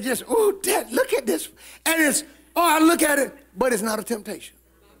 And they just, oh, Dad, look at this. And it's, oh, I look at it, but it's not a temptation.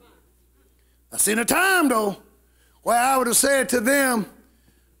 I seen a time, though, where I would have said to them,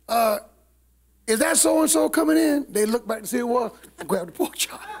 is that so-and-so coming in? They look back to see who it was. I grabbed the pork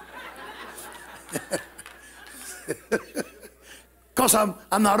chop. Because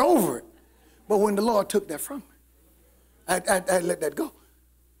I'm not over it. But when the Lord took that from me, I let that go.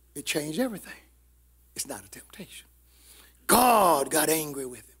 It changed everything. It's not a temptation. God got angry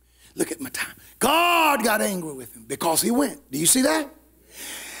with him. Look at my time. God got angry with him because he went. Do you see that?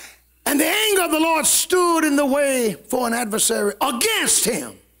 And the anger of the Lord stood in the way for an adversary against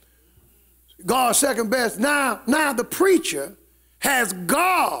him. God's second best. Now the preacher has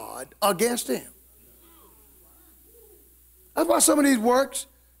God against him. That's why some of these works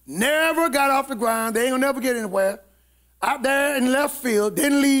never got off the ground. They ain't gonna never get anywhere. Out there in left field,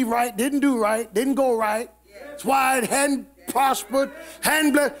 didn't lead right, didn't do right, didn't go right. That's why it hadn't prospered,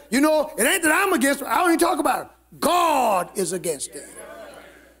 hadn't blessed. You know, it ain't that I'm against it. I don't even talk about it. God is against it.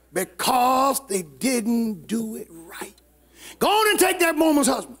 Because they didn't do it right. Go on and take that woman's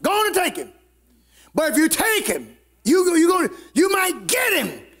husband. Go on and take him. But if you take him, you might get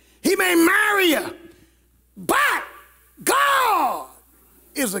him. He may marry you. But God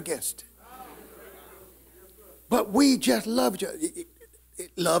is against it. But we just love you.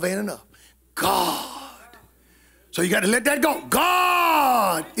 Love ain't enough. God. So you got to let that go.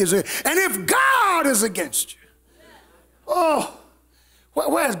 God is against. And if God is against you, oh,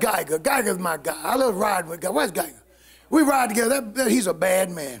 where's Geiger? Geiger's my guy. I love riding with Geiger. Where's Geiger? We ride together. He's a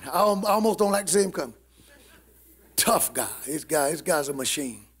bad man. I almost don't like to see him coming. Tough guy. This guy's a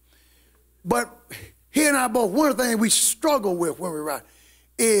machine. But he and I both, one of the things we struggle with when we ride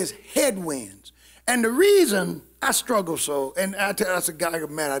is headwinds. And the reason I struggle so, and I said, Geiger,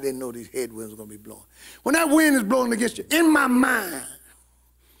 man, I didn't know these headwinds were going to be blowing. When that wind is blowing against you, in my mind,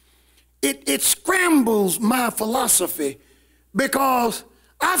 it scrambles my philosophy because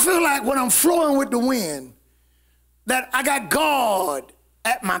I feel like when I'm flowing with the wind, that I got God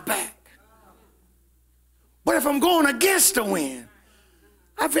at my back. But if I'm going against the wind,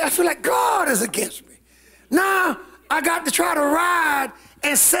 I feel like God is against me. Now I got to try to ride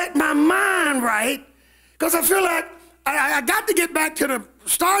and set my mind right because I feel like I got to get back to the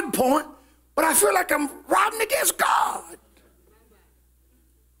starting point, but I feel like I'm riding against God.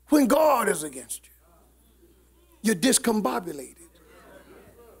 When God is against you, you're discombobulated.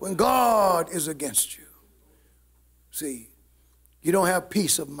 When God is against you, see, you don't have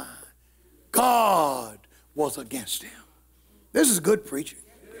peace of mind. God was against him. This is good preaching.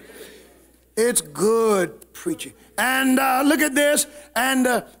 It's good preaching. And look at this. And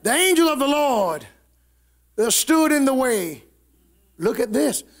the angel of the Lord stood in the way. Look at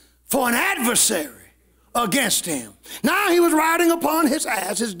this. For an adversary against him. Now he was riding upon his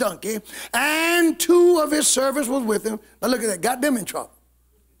ass, his donkey, and two of his servants was with him. Now look at that. Got them in trouble.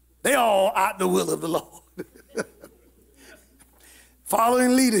 They all out the will of the Lord.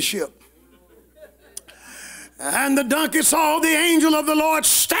 Following leadership. And the donkey saw the angel of the Lord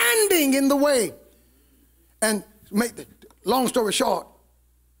standing in the way. And make the long story short,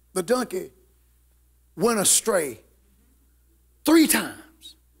 the donkey went astray 3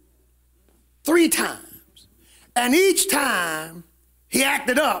 times. 3 times. And each time he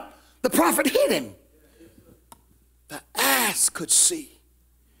acted up, the prophet hit him. The ass could see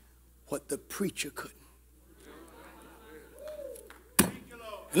what the preacher couldn't.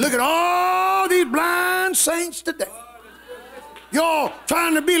 Look at all these blind saints today. You're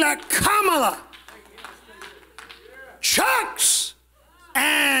trying to be like Kamala, Chucks,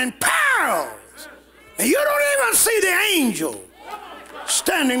 and Pearls. And you don't even see the angel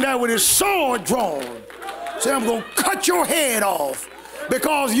standing there with his sword drawn. Say, I'm going to cut your head off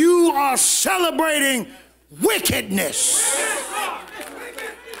because you are celebrating wickedness.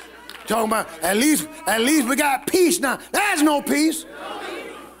 Talking about, at least we got peace now. There's no peace.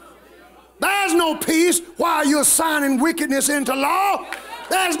 There's no peace while you're signing wickedness into law.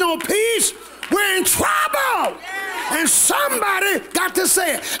 There's no peace. We're in trouble. And somebody got to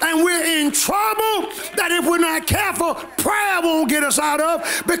say it. And we're in trouble that if we're not careful, prayer won't get us out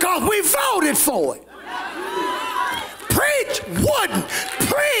of because we voted for it. Preach wouldn't.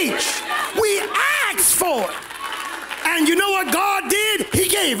 Preach. We asked for it. And you know what God did? He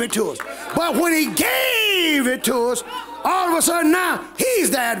gave it to us. But when he gave it to us, all of a sudden now,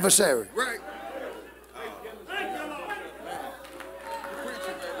 he's the adversary. Right.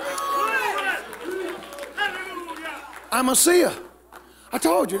 I'm a seer. I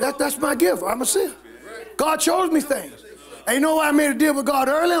told you, that's my gift. I'm a seer. God shows me things. And you know why I made a deal with God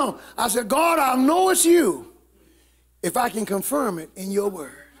early on? I said, God, I'll know it's you if I can confirm it in your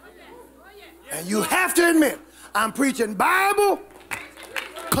word. And you have to admit, I'm preaching Bible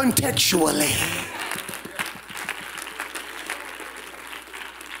contextually.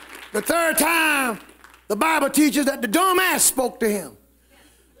 The 3rd time, the Bible teaches that the dumb ass spoke to him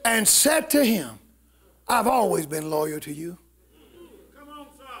and said to him, I've always been loyal to you.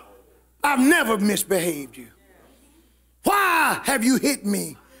 I've never misbehaved you. Why have you hit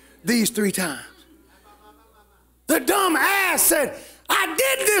me these 3 times? The dumb ass said, I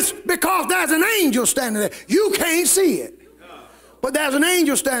did this because there's an angel standing there. You can't see it. But there's an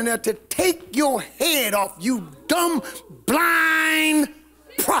angel standing there to take your head off, you dumb, blind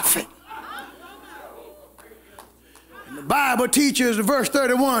prophet. And the Bible teaches, verse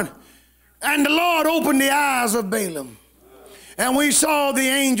 31, and the Lord opened the eyes of Balaam, and we saw the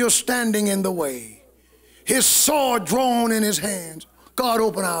angel standing in the way, his sword drawn in his hands. God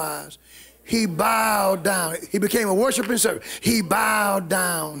opened our eyes. He bowed down. He became a worshiping servant. He bowed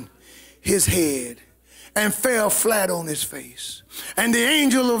down his head and fell flat on his face. And the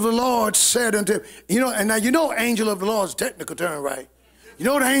angel of the Lord said unto him, and now you know angel of the Lord is a technical term, right? You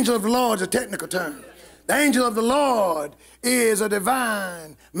know the angel of the Lord is a technical term. The angel of the Lord is a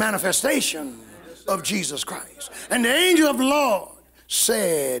divine manifestation of Jesus Christ. And the angel of the Lord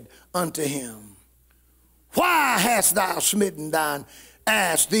said unto him, why hast thou smitten thine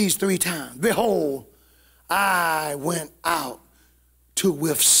ass these 3 times? Behold, I went out to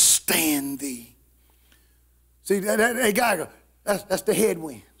withstand thee. See, that guy, that's the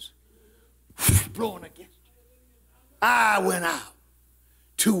headwinds blowing against you. I went out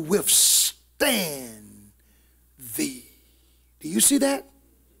to withstand thee. Do you see that?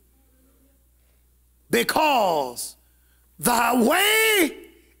 Because thy way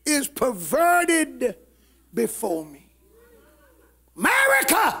is perverted before me.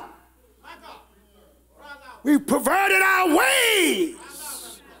 America, we perverted our ways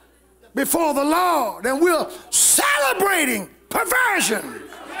before the Lord, and we're celebrating perversion.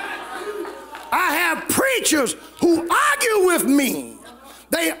 I have preachers who argue with me.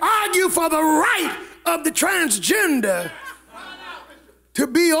 They argue for the right of the transgender to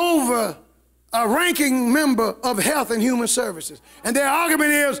be over a ranking member of Health and Human Services. And their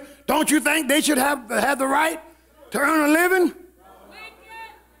argument is, don't you think they should have the right to earn a living?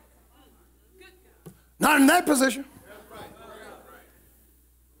 Not in that position.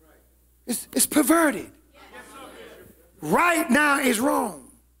 It's perverted. Right now is wrong.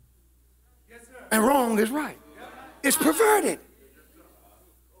 And wrong is right. It's perverted.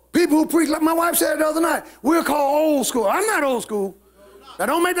 People who preach, like my wife said the other night, we're called old school. I'm not old school. Now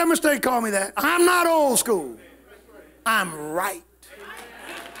don't make that mistake, call me that. I'm not old school. I'm right.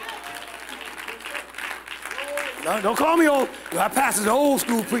 No, don't call me old. Our pastor's an old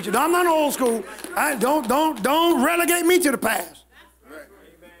school preacher. No, I'm not old school. Don't relegate me to the past.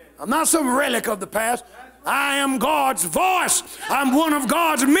 I'm not some relic of the past. I am God's voice. I'm one of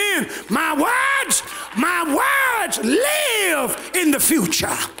God's men. My words live in the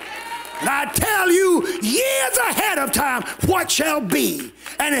future. And I tell you years ahead of time what shall be.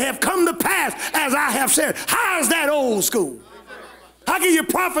 And it have come to pass as I have said. How is that old school? How can your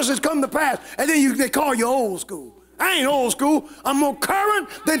prophecies come to pass and then they call you old school? I ain't old school. I'm more current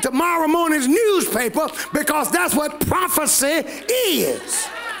than tomorrow morning's newspaper because that's what prophecy is.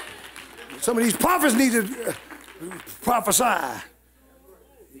 Some of these prophets need to prophesy.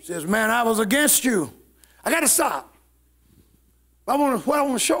 He says, man, I was against you. I got to stop. What I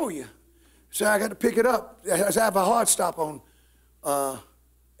want to show you. So I got to pick it up. I have a hard stop on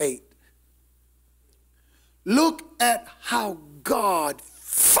 8. Look at how God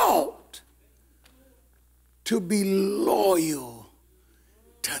fought to be loyal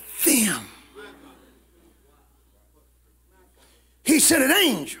to them. He sent an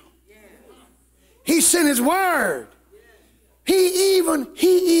angel. He sent his word. He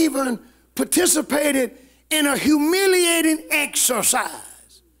even participated in a humiliating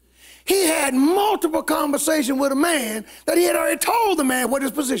exercise. He had multiple conversations with a man that he had already told the man what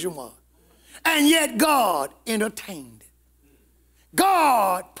his position was. And yet God entertained it.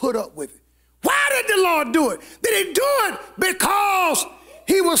 God put up with it. Why did the Lord do it? Did he do it because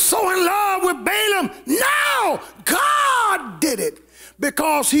he was so in love with Balaam? No, God did it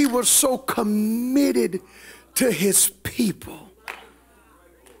because he was so committed to his people.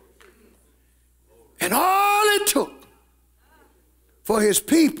 And all it took for his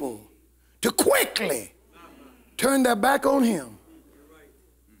people to quickly turn their back on him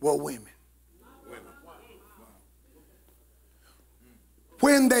were women.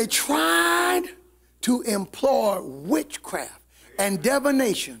 When they tried to employ witchcraft and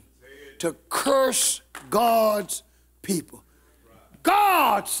divination to curse God's people,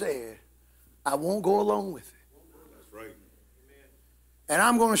 God said, I won't go along with it. That's right. And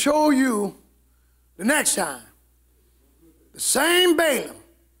I'm going to show you the next time. The same Balaam,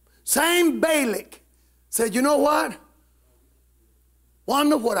 same Balak said, you know what?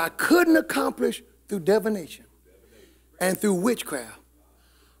 Wonder what I couldn't accomplish through divination and through witchcraft.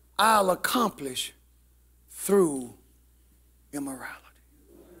 I'll accomplish through immorality.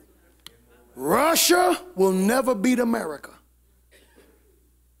 Russia will never beat America.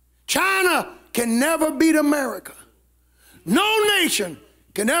 China can never beat America. No nation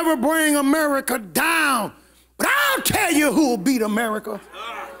can ever bring America down. But I'll tell you who will beat America.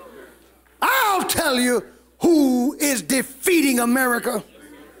 I'll tell you who is defeating America.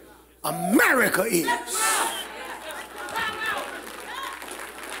 America is.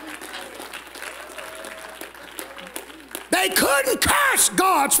 They couldn't curse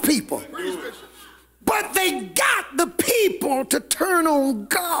God's people, but they got the people to turn on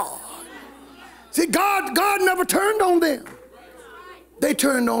God. See, God never turned on them. They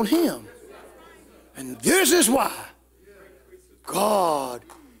turned on him. And this is why God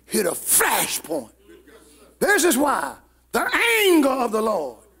hit a flashpoint. This is why the anger of the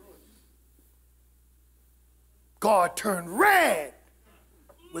Lord. God turned red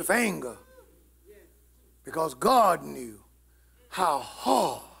with anger because God knew how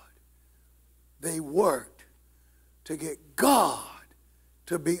hard they worked to get God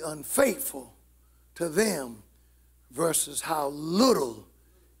to be unfaithful to them versus how little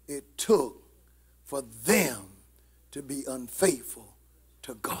it took for them to be unfaithful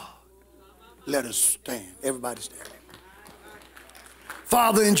to God. Let us stand. Everybody stand.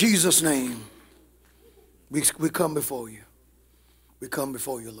 Father, in Jesus' name, we come before you. We come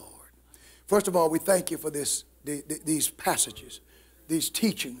before you, Lord. First of all, we thank you for these passages, these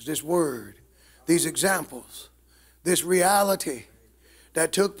teachings, this word, these examples, this reality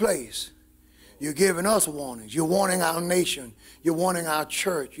that took place. You're giving us warnings. You're warning our nation. You're warning our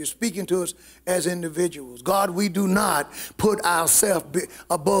church. You're speaking to us as individuals. God, we do not put ourselves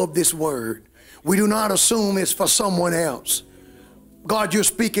above this word. We do not assume it's for someone else. God, you're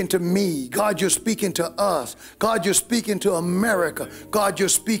speaking to me. God, you're speaking to us. God, you're speaking to America. God, you're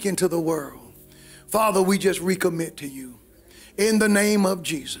speaking to the world. Father, we just recommit to you. In the name of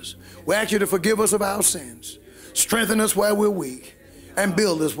Jesus, we ask you to forgive us of our sins, strengthen us where we're weak, and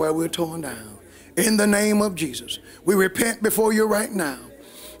build us where we're torn down. In the name of Jesus, we repent before you right now.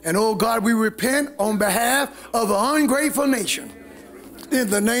 And oh God, we repent on behalf of the ungrateful nation. In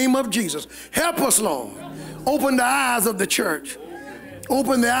the name of Jesus, help us, Lord. Open the eyes of the church.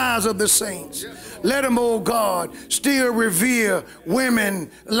 Open the eyes of the saints. Let them, oh God, still revere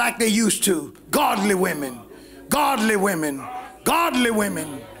women like they used to. Godly women, godly women, godly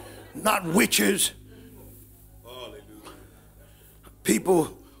women, not witches.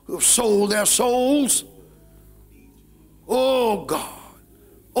 People who have sold their souls. Oh God,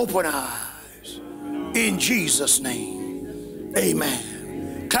 open our eyes. In Jesus' name,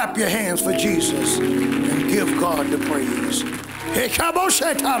 amen. Clap your hands for Jesus and give God the praise.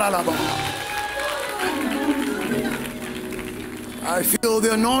 I feel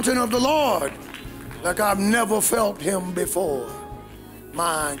the anointing of the Lord like I've never felt him before.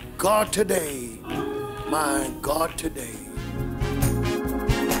 My God today, my God today.